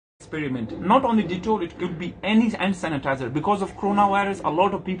experiment. Not only Dettol, it could be any hand sanitizer. Because of coronavirus, a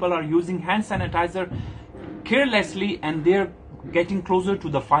lot of people are using hand sanitizer carelessly and they're getting closer to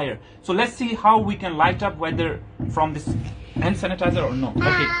the fire. So let's see how we can light up, whether from this hand sanitizer or no.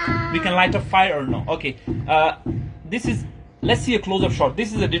 Okay, we can light up fire or no. Okay, this is, let's see a close-up shot.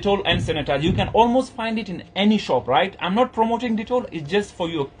 This is a Dettol hand sanitizer. You can almost find it in any shop, right? I'm not promoting Dettol, it's just for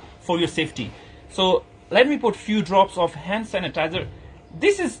your safety. So let me put few drops of hand sanitizer.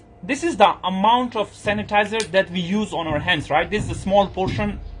 This is the amount of sanitizer that we use on our hands, right? This is a small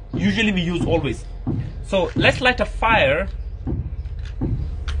portion, usually we use always. So let's light a fire.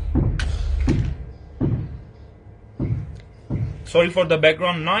 Sorry for the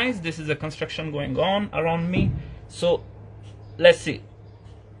background noise, this is a construction going on around me. So let's see,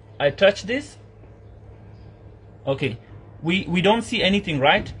 I touch this. Okay, we don't see anything,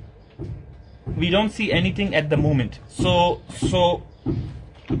 right? We don't see anything at the moment. So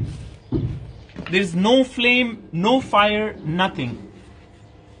there's no flame, no fire, nothing.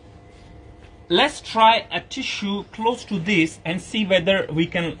 Let's try a tissue close to this and see whether we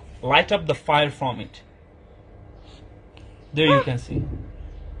can light up the fire from it. There you can see.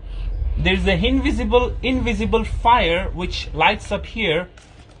 There's an invisible fire which lights up here.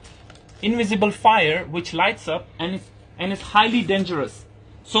 Invisible fire which lights up and it's highly dangerous.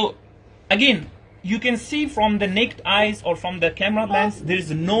 So again, you can see from the naked eyes or from the camera lens, there is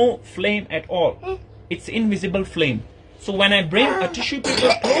no flame at all. It's invisible flame. So when I bring a tissue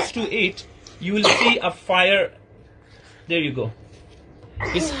paper close to it, you will see a fire. There you go.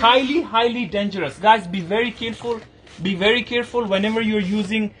 It's highly dangerous. Guys, be very careful. Be very careful whenever you're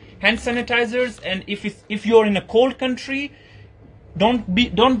using hand sanitizers, and if you're in a cold country,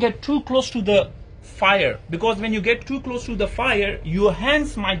 don't get too close to the fire, because when you get too close to the fire, your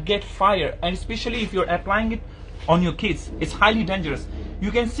hands might get fire, and especially if you're applying it on your kids, it's highly dangerous.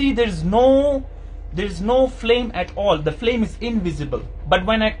 You can see there's no flame at all. The flame is invisible, but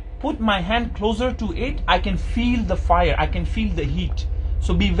when I put my hand closer to it, I can feel the fire, I can feel the heat.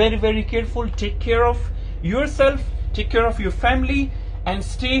 So be very careful. Take care of yourself, take care of your family, and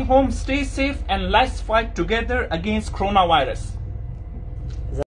stay home, stay safe, and let's fight together against coronavirus.